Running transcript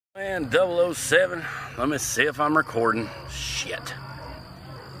And 007, let me see if I'm recording. Shit.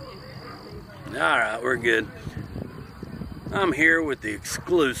 Alright, we're good. I'm here with the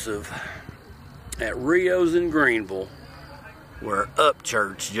exclusive at Rio's in Greenville, where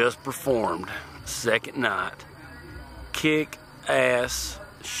Upchurch just performed second night. Kick-ass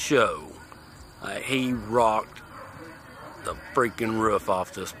show. He rocked the freaking roof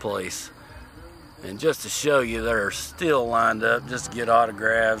off this place. And just to show you, they're still lined up just to get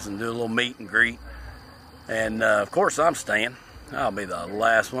autographs and do a little meet and greet. And of course I'm staying. I'll be the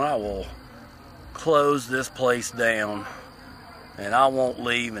last one. I will close this place down and I won't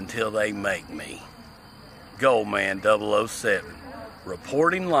leave until they make me. Goldman007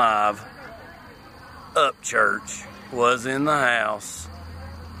 reporting live. Upchurch was in the house.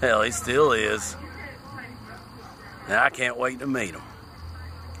 Hell, he still is. And I can't wait to meet him.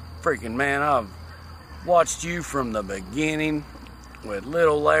 Freaking man, I've watched you from the beginning with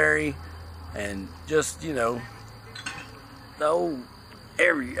little Larry and just, you know,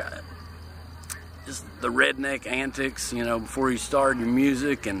 just the redneck antics, you know, before you started your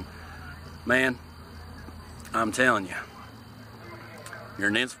music. And man, I'm telling you, you're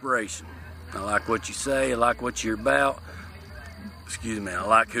an inspiration. I like what you say, I like what you're about. Excuse me, I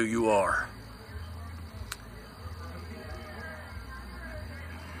like who you are.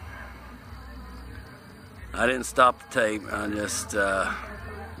 I didn't stop the tape. I just had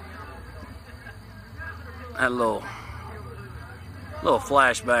a little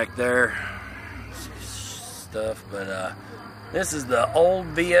flashback there, stuff. But this is the old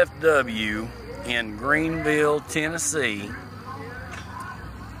VFW in Greenville, Tennessee,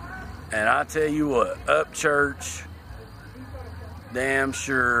 and I tell you what, Upchurch damn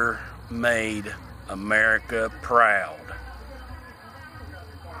sure made America proud.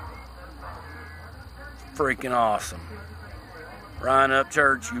 Freaking awesome. Ryan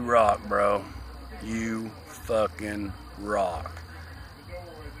Upchurch, you rock, bro. You fucking rock.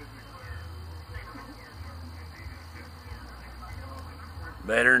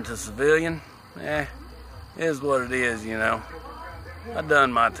 Veteran to civilian, is what it is, you know. I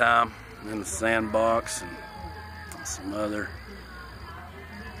done my time in the sandbox and some other.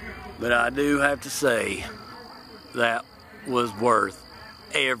 But I do have to say that was worth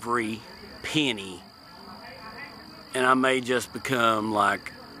every penny. And I may just become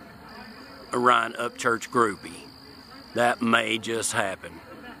like a Ryan Upchurch groupie. That may just happen.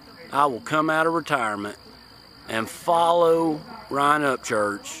 I will come out of retirement and follow Ryan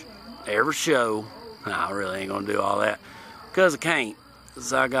Upchurch every show. I really ain't gonna do all that, because I can't.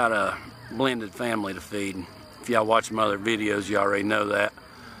 Because I got a blended family to feed. If y'all watch my other videos, you already know that.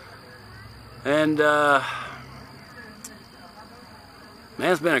 And man,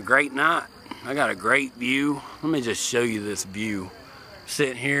 it's been a great night. I got a great view. Let me just show you this view.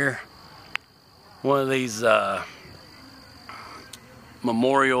 Sitting here, one of these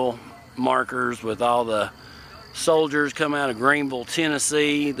memorial markers with all the soldiers come out of Greenville,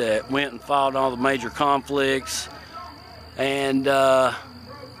 Tennessee that went and fought all the major conflicts. And as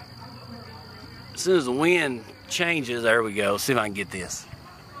soon as the wind changes, there we go. See if I can get this.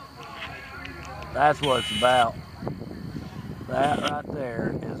 That's what it's about. That right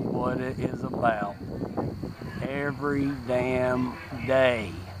there is what it is about. Every damn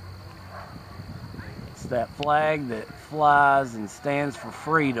day. It's that flag that flies and stands for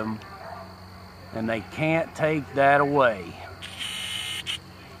freedom, and they can't take that away.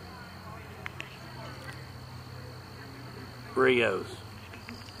 Rio's.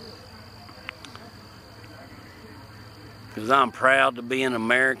 Because I'm proud to be an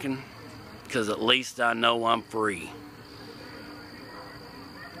American, because at least I know I'm free.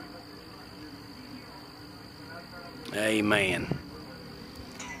 Amen.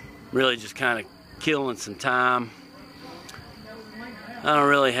 Really just kind of killing some time. I don't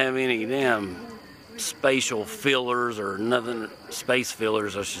really have any damn spatial fillers or nothing, space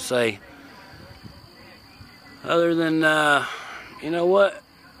fillers I should say. Other than, you know what?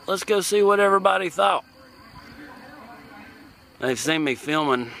 Let's go see what everybody thought. They've seen me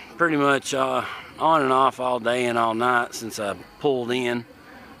filming pretty much on and off all day and all night since I pulled in.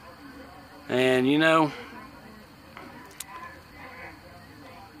 And you know,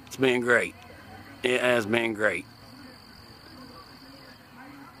 it's been great. It has been great.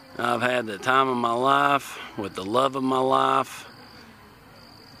 I've had the time of my life with the love of my life,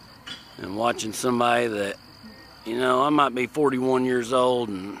 and watching somebody that, you know, I might be 41 years old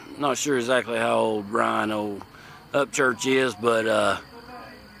and not sure exactly how old Ryan Upchurch is, but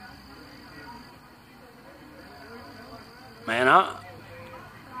man,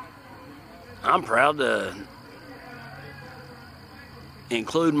 I'm proud to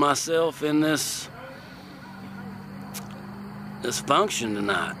include myself in this function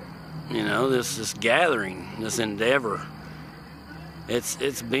tonight. You know, this gathering, this endeavor.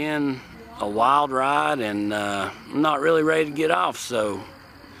 It's been a wild ride, and I'm not really ready to get off, so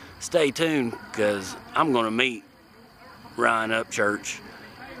stay tuned, because I'm going to meet Ryan Upchurch,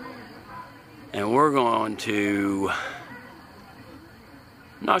 and we're going to,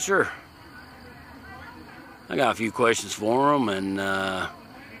 not sure. I got a few questions for him, and I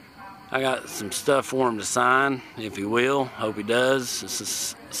got some stuff for him to sign, if he will. Hope he does. This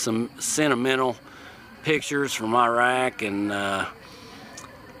is some sentimental pictures from Iraq, and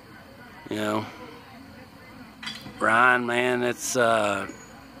you know, Ryan, man, it's God,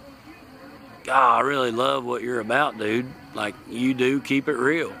 I really love what you're about, dude. Like you do, keep it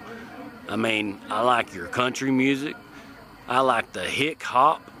real. I mean, I like your country music. I like the hick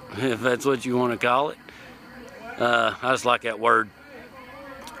hop, if that's what you want to call it. I just like that word.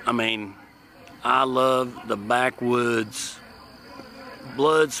 I mean, I love the backwoods,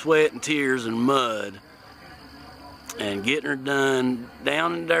 blood, sweat, and tears and mud, and getting her done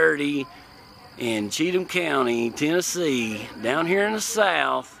down and dirty in Cheatham County, Tennessee, down here in the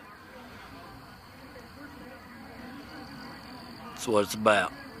South. That's what it's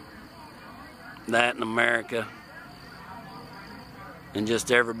about. That in America. And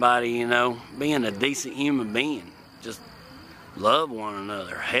just everybody, you know, being a decent human being. Just love one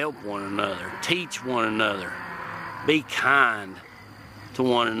another, help one another, teach one another, be kind to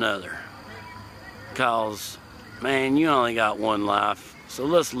one another. Because, man, you only got one life, so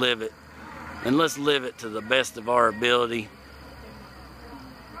let's live it. And let's live it to the best of our ability,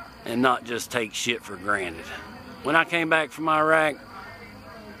 and not just take shit for granted. When I came back from Iraq,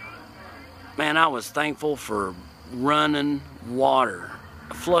 man, I was thankful for running water,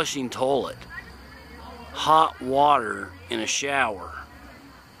 a flushing toilet, hot water in a shower.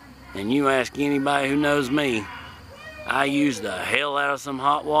 And you ask anybody who knows me, I use the hell out of some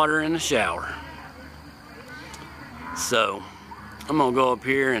hot water in the shower. So I'm gonna go up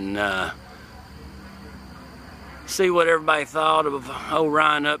here and see what everybody thought of old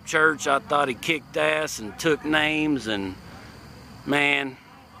Ryan Upchurch. I thought he kicked ass and took names, and man,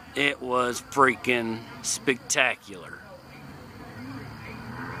 it was freaking spectacular.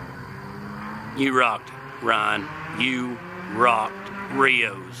 You rocked it, Ryan. You rocked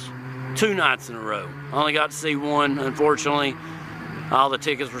Rios 2 nights in a row. Only got to see one, unfortunately. All the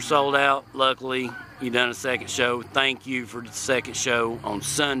tickets were sold out. Luckily, you done a second show. Thank you for the second show on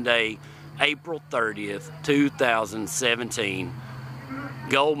Sunday, April 30th, 2017.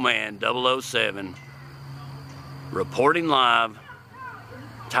 Goldman007 reporting live.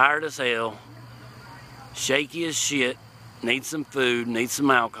 Tired as hell, shaky as shit, need some food, need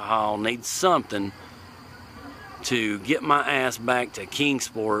some alcohol, need something to get my ass back to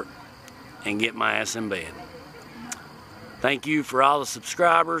Kingsport and get my ass in bed. Thank you for all the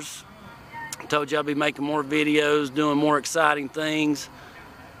subscribers. I told you I'll be making more videos, doing more exciting things,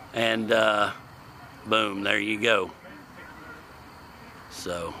 and boom, there you go.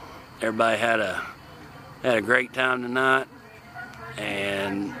 So everybody had a great time tonight.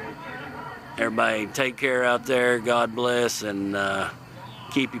 And everybody take care out there. God bless, and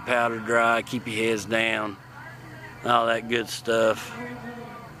keep your powder dry, keep your heads down, all that good stuff.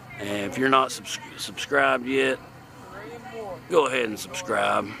 And if you're not subscribed yet, go ahead and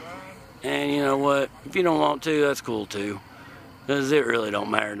subscribe. And you know what, if you don't want to, that's cool too, because it really don't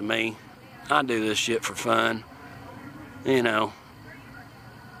matter to me. I do this shit for fun. You know,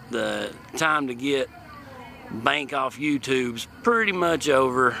 the time to get bank off YouTube's pretty much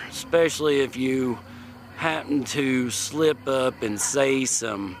over, especially if you happen to slip up and say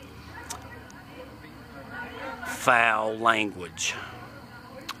some foul language.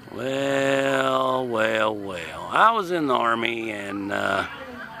 Well, I was in the Army, and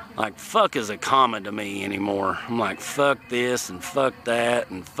like, fuck is a comma to me anymore. I'm like, fuck this and fuck that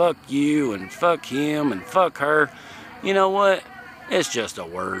and fuck you and fuck him and fuck her. You know what? It's just a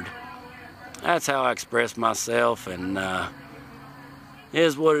word. That's how I express myself, and it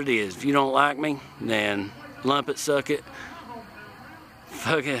is what it is. If you don't like me, then lump it, suck it.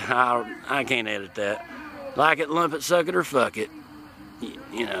 Fuck it, I can't edit that. Like it, lump it, suck it, or fuck it.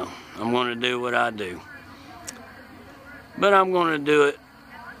 You know, I'm going to do what I do. But I'm going to do it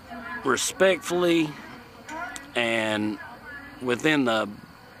respectfully and within the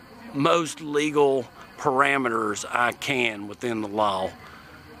most legal parameters I can within the law.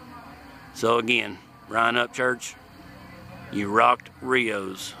 So again, Ryan Upchurch, you rocked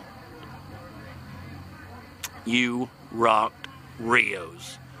Rios. You rocked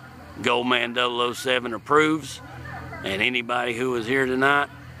Rios. Goldman007 approves. And anybody who was here tonight,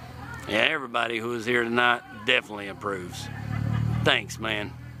 and everybody who was here tonight, definitely approves. Thanks,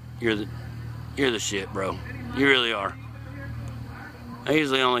 man. You're the shit, bro. You really are. I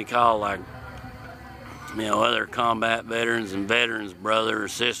usually only call, like, you know, other combat veterans and veterans brother or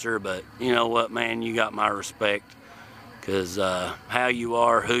sister, but you know what, man, you got my respect, because how you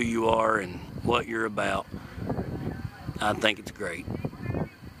are, who you are, and what you're about, I think it's great.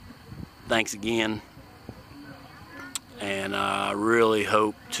 Thanks again, and I really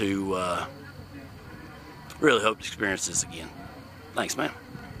hope to experience this again. Thanks, man.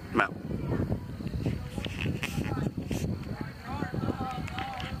 I'm out.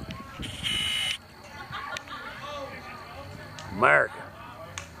 America.